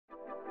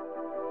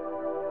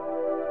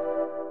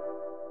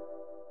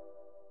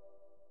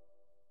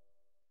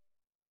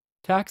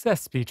To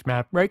access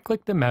Speechmap,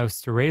 right-click the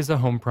mouse to raise a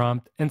home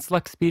prompt and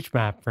select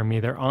Speechmap from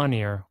either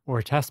on-ear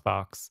or test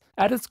box.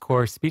 At its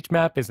core,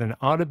 Speechmap is an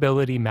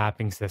audibility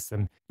mapping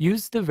system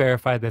used to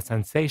verify the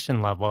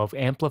sensation level of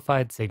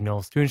amplified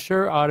signals to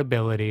ensure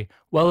audibility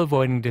while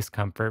avoiding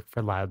discomfort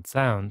for loud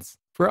sounds.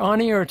 For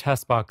on-ear or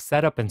test box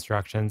setup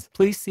instructions,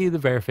 please see the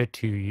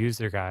Verifit2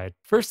 user guide.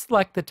 First,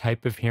 select the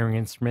type of hearing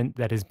instrument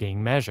that is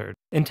being measured.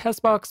 In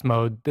test box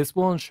mode, this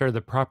will ensure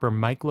the proper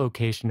mic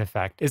location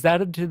effect is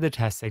added to the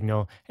test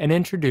signal and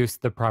introduce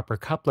the proper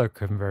coupler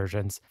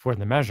conversions for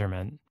the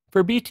measurement.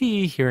 For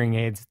BTE hearing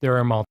aids, there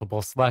are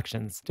multiple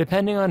selections,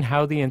 depending on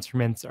how the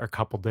instruments are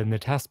coupled in the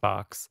test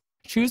box.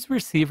 Choose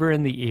receiver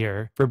in the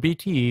ear for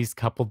BTEs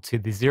coupled to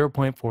the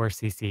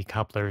 0.4cc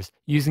couplers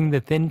using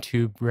the thin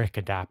tube RIC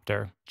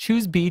adapter.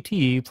 Choose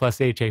BTE plus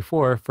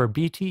HA4 for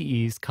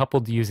BTEs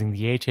coupled using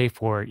the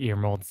HA4 ear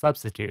mold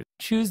substitute.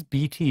 Choose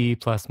BTE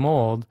plus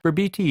mold for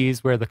BTEs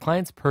where the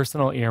client's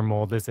personal ear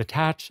mold is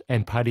attached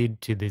and puttied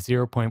to the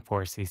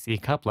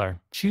 0.4cc coupler.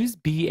 Choose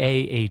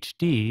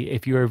BAHD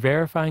if you are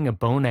verifying a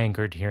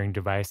bone-anchored hearing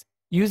device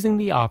using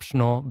the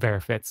optional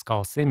Verifit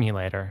skull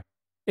simulator.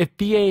 If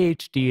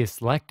BAHD is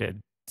selected,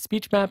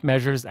 Speechmap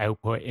measures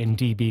output in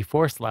dB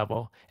force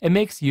level and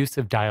makes use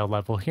of dial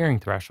level hearing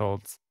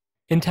thresholds.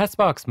 In test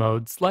box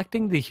mode,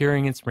 selecting the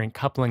hearing instrument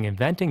coupling and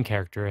venting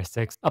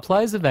characteristics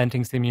applies a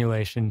venting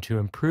simulation to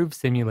improve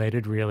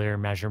simulated real ear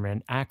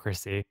measurement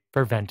accuracy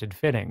for vented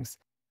fittings.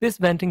 This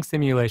venting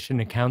simulation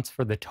accounts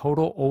for the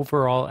total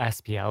overall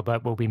SPL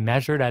that will be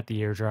measured at the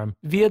eardrum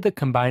via the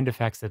combined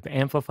effects of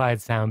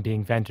amplified sound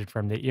being vented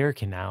from the ear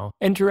canal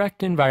and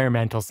direct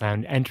environmental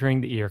sound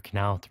entering the ear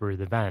canal through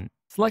the vent.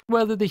 Select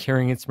whether the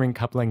hearing instrument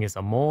coupling is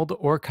a mold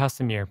or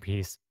custom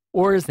earpiece,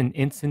 or is an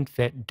instant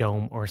fit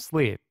dome or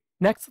sleeve.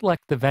 Next,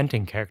 select the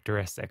venting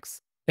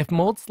characteristics. If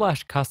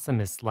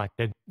mold/custom is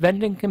selected,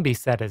 venting can be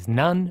set as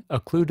none,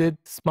 occluded,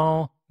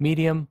 small,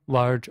 medium,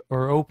 large,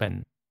 or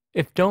open.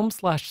 If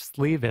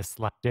dome/sleeve is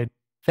selected,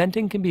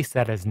 venting can be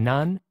set as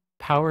none,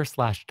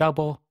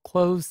 power/double,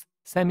 closed,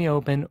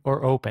 semi-open,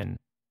 or open.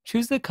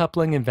 Choose the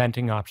coupling and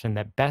venting option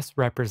that best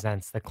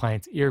represents the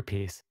client's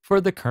earpiece for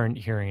the current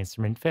hearing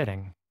instrument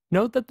fitting.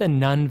 Note that the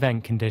none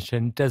vent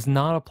condition does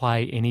not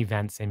apply any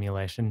vent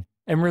simulation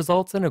and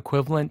results in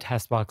equivalent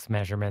test box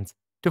measurements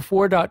to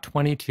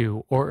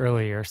 4.22 or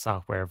earlier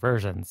software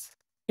versions.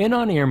 In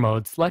on-ear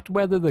mode, select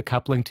whether the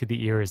coupling to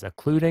the ear is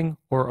occluding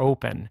or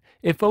open.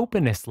 If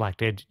open is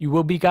selected, you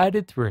will be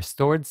guided through a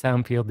stored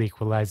sound field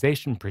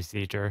equalization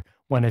procedure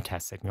when a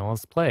test signal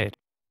is played.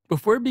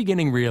 Before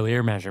beginning real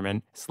ear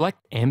measurement,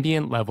 select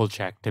Ambient Level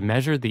Check to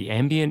measure the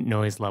ambient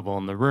noise level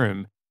in the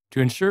room to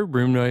ensure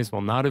room noise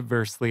will not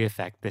adversely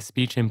affect the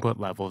speech input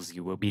levels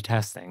you will be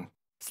testing.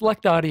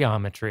 Select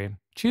Audiometry.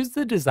 Choose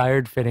the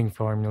desired fitting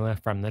formula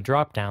from the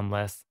drop-down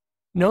list.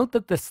 Note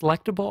that the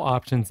selectable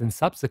options in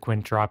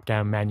subsequent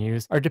drop-down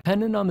menus are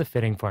dependent on the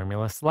fitting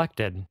formula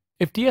selected.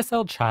 If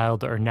DSL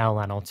Child or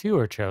NL2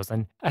 are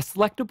chosen, a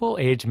selectable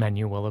age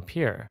menu will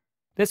appear.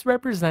 This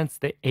represents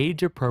the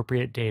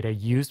age-appropriate data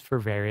used for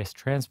various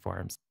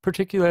transforms,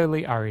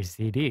 particularly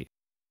RECD.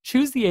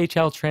 Choose the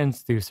HL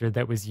transducer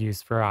that was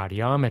used for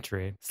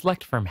audiometry.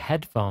 Select from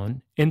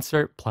Headphone,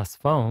 Insert plus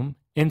Foam,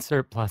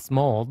 Insert plus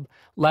Mold,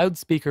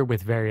 Loudspeaker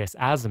with various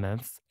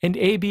azimuths, and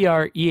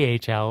ABR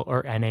EHL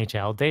or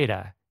NHL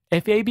data.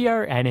 If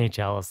ABR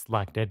NHL is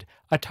selected,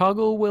 a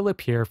toggle will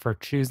appear for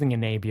choosing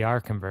an ABR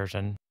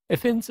conversion.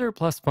 If Insert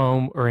plus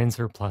Foam or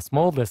Insert plus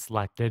Mold is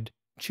selected,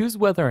 choose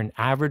whether an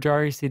average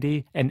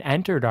RECD, an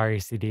entered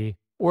RECD,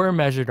 or a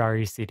measured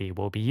RECD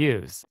will be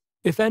used.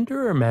 If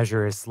Enter or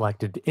Measure is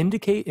selected,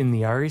 indicate in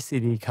the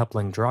RECD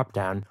coupling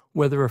dropdown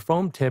whether a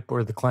foam tip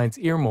or the client's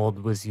ear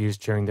mold was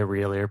used during the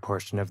real ear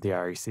portion of the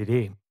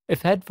RECD.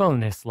 If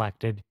Headphone is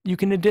selected, you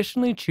can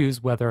additionally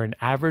choose whether an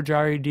average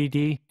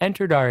REDD,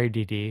 entered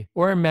REDD,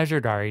 or a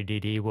measured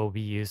REDD will be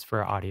used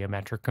for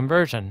audiometric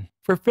conversion.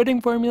 For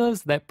fitting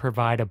formulas that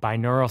provide a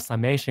binaural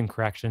summation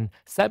correction,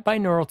 set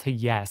binaural to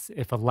Yes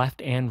if a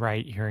left and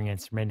right hearing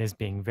instrument is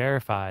being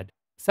verified.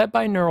 Set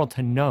binaural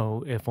to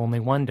No if only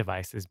one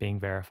device is being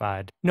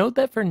verified. Note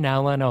that for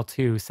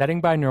NL2,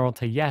 setting binaural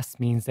to Yes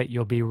means that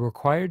you'll be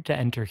required to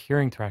enter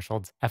hearing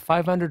thresholds at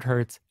 500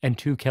 Hz and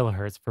 2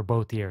 kHz for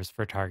both ears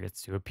for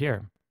targets to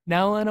appear.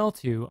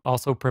 NL2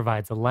 also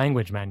provides a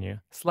language menu.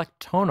 Select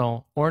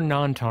tonal or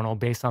non-tonal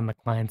based on the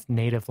client's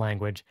native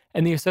language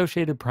and the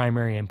associated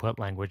primary input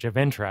language of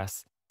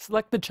interest.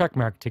 Select the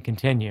checkmark to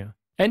continue.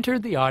 Enter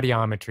the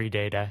audiometry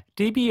data,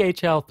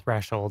 dBHL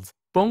thresholds,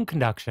 bone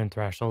conduction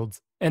thresholds,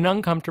 and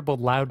uncomfortable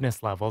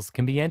loudness levels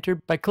can be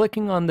entered by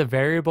clicking on the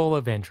variable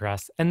of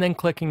interest and then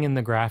clicking in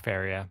the graph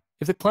area.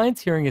 If the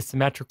client's hearing is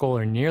symmetrical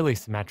or nearly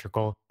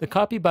symmetrical, the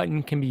copy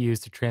button can be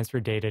used to transfer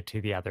data to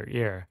the other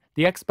ear.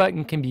 The X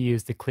button can be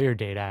used to clear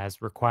data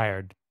as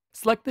required.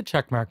 Select the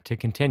checkmark to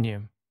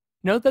continue.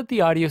 Note that the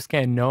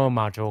AudioScan NOAA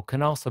module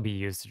can also be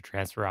used to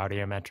transfer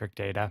audiometric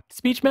data.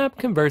 Speechmap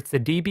converts the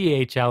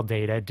dBHL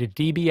data to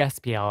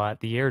dBSPL at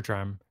the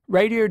eardrum.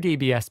 Right ear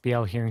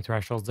dBSPL hearing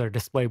thresholds are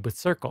displayed with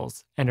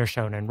circles and are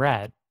shown in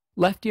red.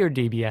 Left ear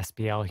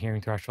dB/SPL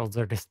hearing thresholds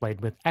are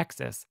displayed with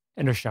X's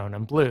and are shown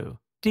in blue.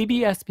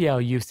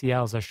 dB/SPL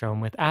UCLs are shown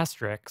with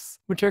asterisks,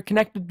 which are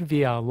connected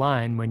via a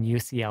line when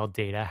UCL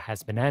data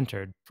has been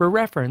entered. For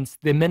reference,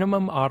 the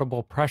minimum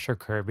audible pressure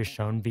curve is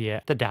shown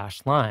via the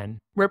dashed line,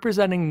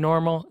 representing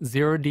normal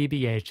 0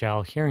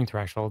 dBHL hearing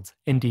thresholds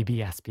in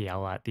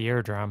dB/SPL at the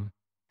eardrum.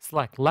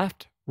 Select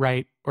left,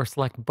 right, or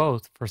select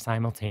both for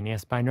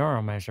simultaneous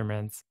binaural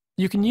measurements.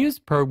 You can use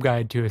Probe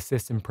Guide to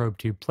assist in probe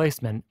tube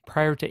placement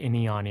prior to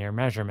any on-ear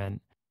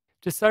measurement.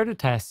 To start a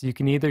test, you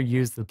can either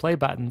use the play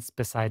buttons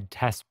beside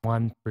tests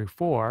 1 through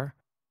 4,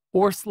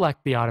 or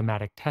select the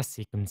automatic test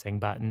sequencing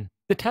button.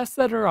 The tests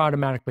that are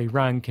automatically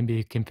run can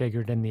be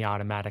configured in the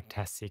automatic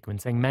test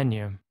sequencing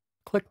menu.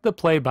 Click the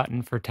play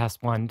button for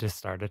test 1 to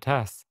start a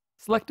test.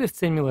 Select a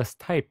stimulus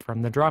type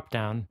from the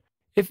dropdown.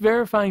 If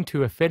verifying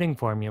to a fitting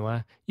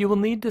formula, you will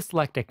need to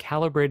select a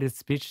calibrated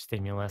speech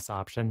stimulus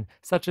option,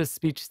 such as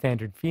Speech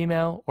Standard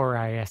Female or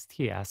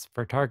ISTS,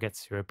 for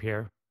targets to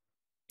appear.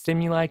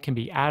 Stimuli can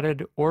be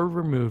added or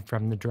removed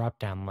from the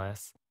drop-down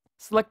list.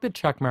 Select the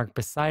checkmark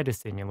beside a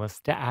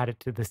stimulus to add it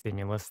to the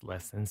stimulus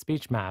list in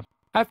Speechmap.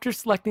 After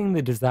selecting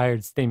the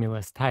desired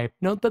stimulus type,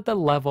 note that the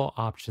level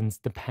options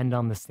depend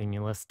on the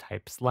stimulus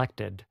type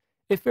selected.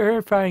 If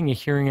verifying a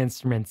hearing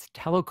instrument's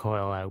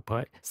telecoil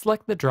output,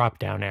 select the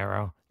drop-down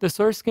arrow. The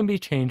source can be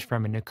changed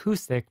from an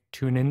acoustic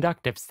to an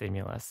inductive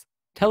stimulus.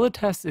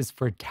 Teletest is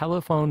for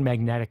telephone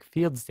magnetic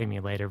field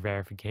stimulator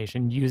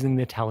verification using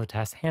the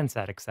Teletest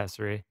handset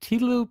accessory.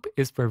 T-loop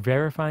is for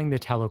verifying the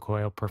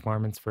telecoil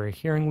performance for a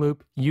hearing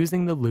loop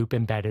using the loop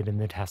embedded in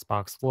the test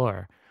box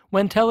floor.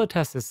 When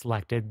Teletest is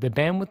selected, the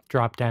bandwidth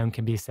dropdown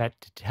can be set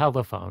to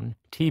telephone,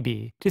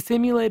 TB, to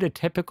simulate a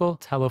typical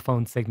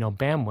telephone signal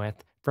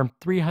bandwidth from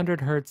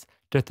 300 Hz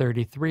to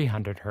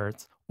 3300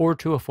 Hz, or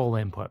to a full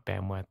input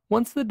bandwidth.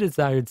 Once the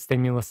desired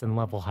stimulus and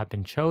level have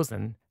been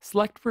chosen,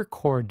 select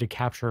Record to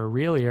capture a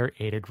real ear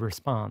aided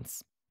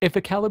response. If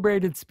a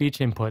calibrated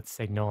speech input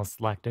signal is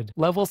selected,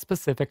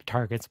 level-specific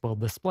targets will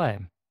display.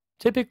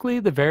 Typically,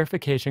 the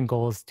verification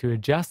goal is to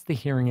adjust the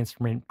hearing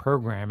instrument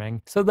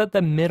programming so that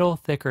the middle,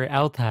 thicker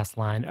LTAS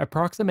line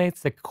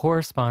approximates the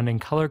corresponding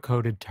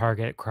color-coded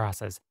target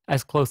crosses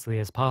as closely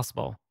as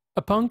possible.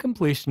 Upon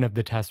completion of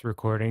the test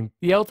recording,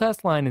 the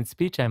LTAS line and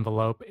speech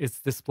envelope is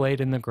displayed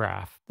in the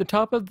graph. The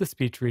top of the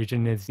speech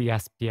region is the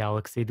SPL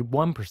exceeded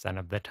 1%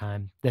 of the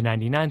time, the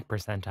 99th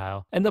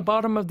percentile, and the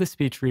bottom of the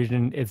speech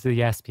region is the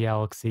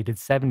SPL exceeded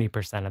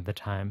 70% of the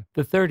time,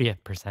 the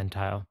 30th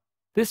percentile.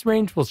 This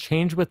range will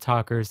change with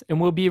talkers and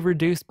will be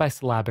reduced by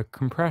syllabic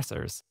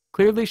compressors,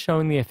 clearly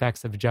showing the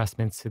effects of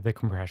adjustments to the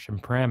compression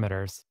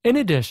parameters. In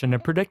addition, a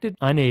predicted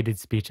unaided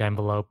speech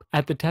envelope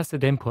at the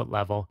tested input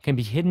level can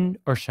be hidden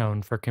or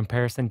shown for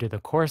comparison to the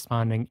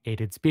corresponding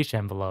aided speech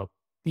envelope.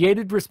 The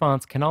aided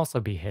response can also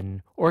be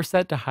hidden or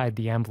set to hide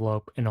the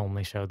envelope and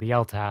only show the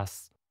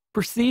LTAS.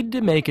 Proceed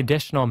to make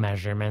additional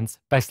measurements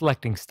by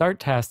selecting Start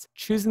Test,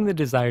 choosing the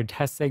desired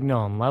test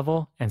signal and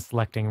level, and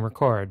selecting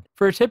Record.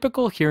 For a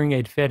typical hearing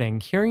aid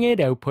fitting, hearing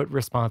aid output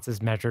response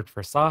is measured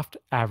for soft,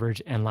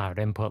 average, and loud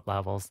input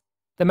levels.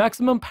 The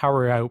maximum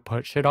power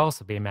output should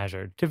also be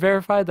measured to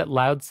verify that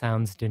loud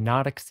sounds do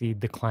not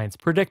exceed the client's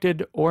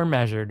predicted or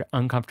measured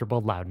uncomfortable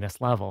loudness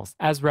levels,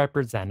 as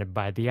represented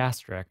by the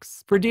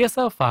asterisks. For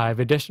DSL5,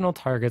 additional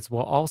targets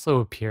will also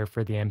appear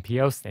for the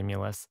MPO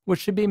stimulus, which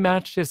should be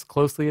matched as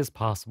closely as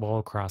possible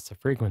across the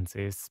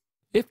frequencies.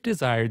 If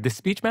desired, the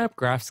Speechmap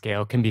graph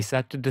scale can be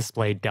set to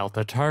display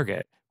delta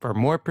target for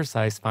more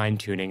precise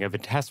fine-tuning of a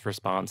test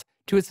response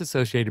to its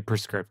associated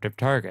prescriptive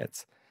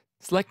targets.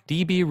 Select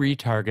dB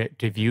retarget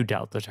to view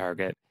delta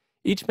target.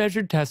 Each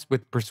measured test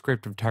with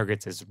prescriptive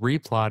targets is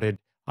replotted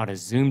on a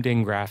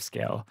zoomed-in graph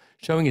scale,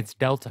 showing its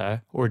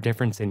delta, or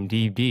difference in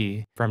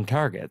dB, from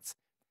targets.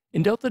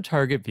 In delta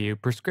target view,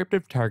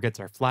 prescriptive targets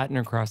are flattened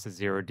across the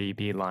 0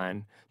 dB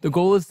line. The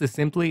goal is to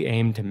simply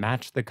aim to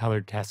match the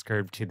colored test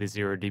curve to the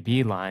 0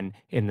 dB line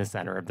in the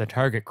center of the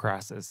target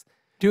crosses.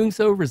 Doing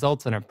so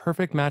results in a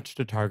perfect match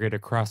to target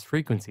across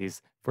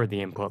frequencies for the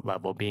input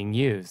level being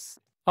used.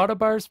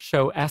 Autobars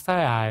show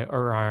SII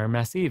or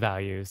RMSE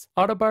values.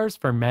 Autobars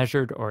for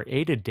measured or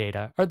aided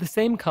data are the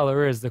same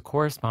color as the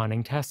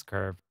corresponding test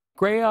curve.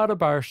 Gray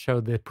autobars show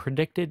the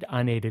predicted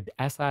unaided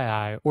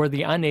SII or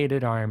the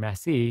unaided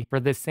RMSE for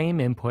the same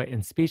input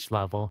and speech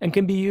level and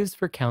can be used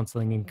for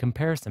counseling and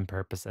comparison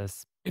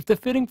purposes. If the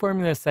fitting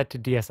formula is set to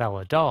DSL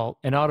adult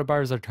and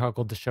autobars are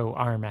toggled to show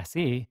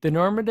RMSE, the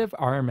normative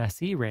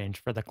RMSE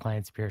range for the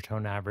client's pure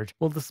tone average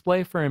will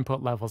display for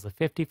input levels of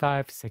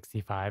 55,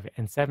 65,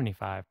 and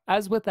 75.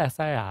 As with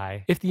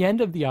SII, if the end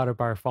of the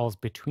autobar falls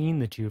between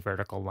the two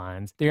vertical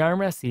lines, the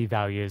RMSE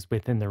value is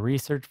within the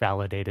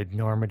research-validated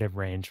normative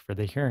range for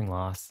the hearing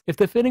loss. If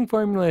the fitting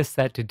formula is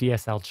set to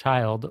DSL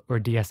child or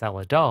DSL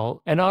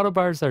adult and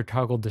autobars are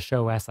toggled to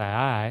show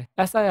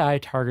SII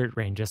target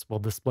ranges will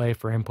display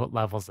for input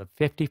levels of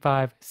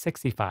 55,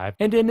 65,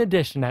 and in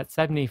addition at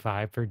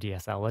 75 for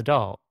DSL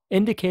adult,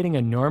 indicating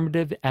a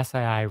normative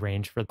SII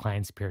range for the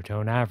client's pure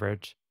tone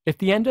average. If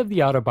the end of the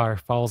autobar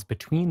falls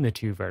between the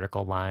two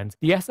vertical lines,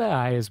 the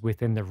SII is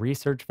within the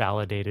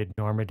research-validated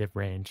normative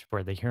range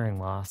for the hearing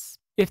loss.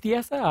 If the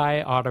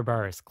SII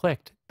autobar is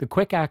clicked, the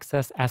quick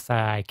access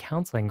SII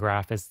counseling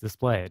graph is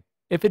displayed.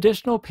 If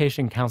additional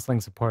patient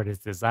counseling support is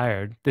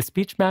desired, the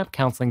Speechmap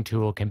counseling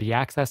tool can be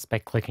accessed by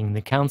clicking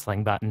the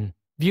counseling button.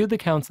 View the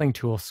counseling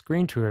tool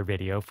screen tour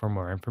video for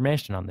more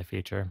information on the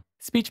feature.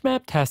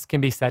 Speechmap tests can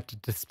be set to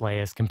display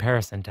as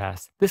comparison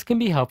tests. This can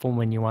be helpful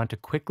when you want to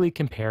quickly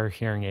compare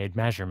hearing aid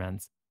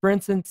measurements. For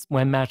instance,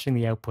 when matching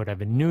the output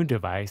of a new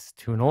device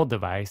to an old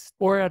device,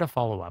 or at a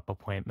follow-up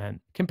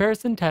appointment.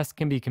 Comparison tests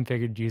can be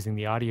configured using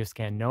the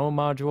AudioScan Noah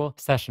module,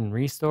 Session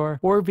Restore,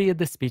 or via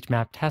the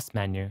Speechmap test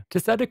menu. To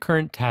set a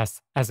current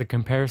test as a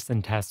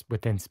comparison test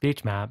within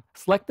Speechmap,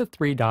 select the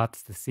three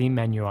dots to see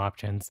menu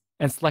options,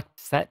 and select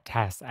Set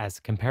Test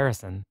as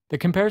Comparison. The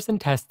comparison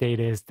test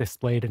data is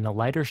displayed in a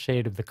lighter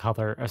shade of the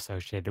color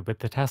associated with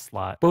the test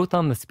slot, both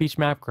on the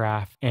Speechmap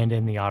graph and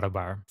in the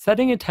autobar.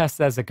 Setting a test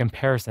as a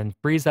comparison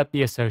frees up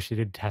the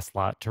associated test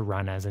slot to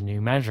run as a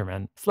new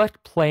measurement.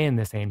 Select Play in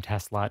the same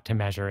test slot to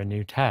measure a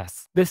new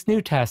test. This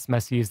new test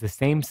must use the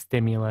same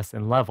stimulus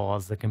and level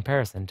as the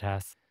comparison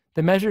test.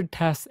 The measured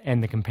tests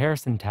and the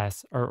comparison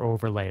tests are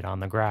overlaid on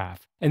the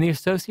graph, and the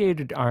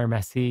associated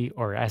RMSE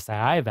or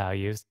SII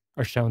values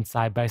are shown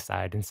side by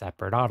side in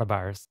separate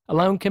autobars,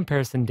 allowing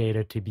comparison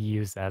data to be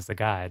used as a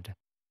guide.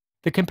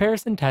 The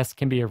comparison test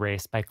can be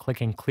erased by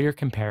clicking Clear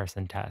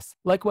Comparison Test.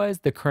 Likewise,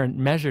 the current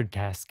measured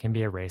test can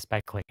be erased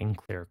by clicking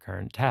Clear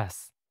Current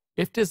Test.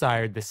 If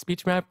desired, the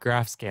Speechmap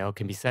graph scale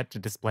can be set to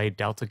display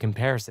delta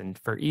comparison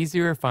for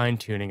easier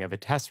fine-tuning of a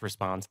test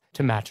response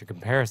to match a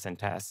comparison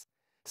test.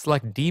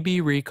 Select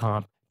dB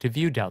Recomp to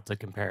view delta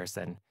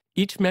comparison.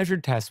 Each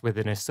measured test with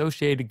an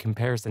associated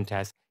comparison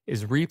test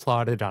is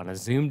replotted on a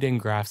zoomed-in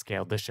graph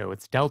scale to show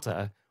its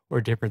delta, or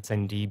difference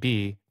in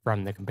dB,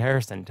 from the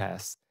comparison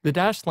test. The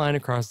dashed line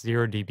across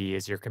 0 dB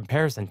is your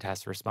comparison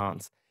test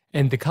response,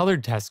 and the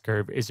colored test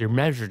curve is your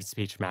measured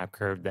Speechmap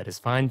curve that is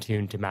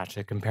fine-tuned to match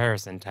the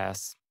comparison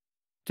tests.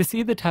 To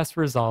see the test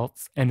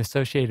results and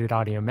associated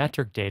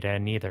audiometric data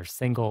in either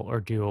single or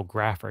dual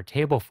graph or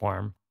table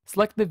form,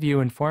 select the View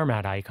and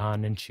Format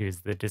icon and choose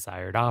the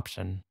desired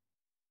option.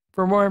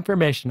 For more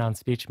information on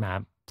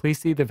Speechmap, please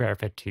see the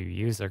Verifit2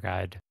 user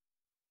guide.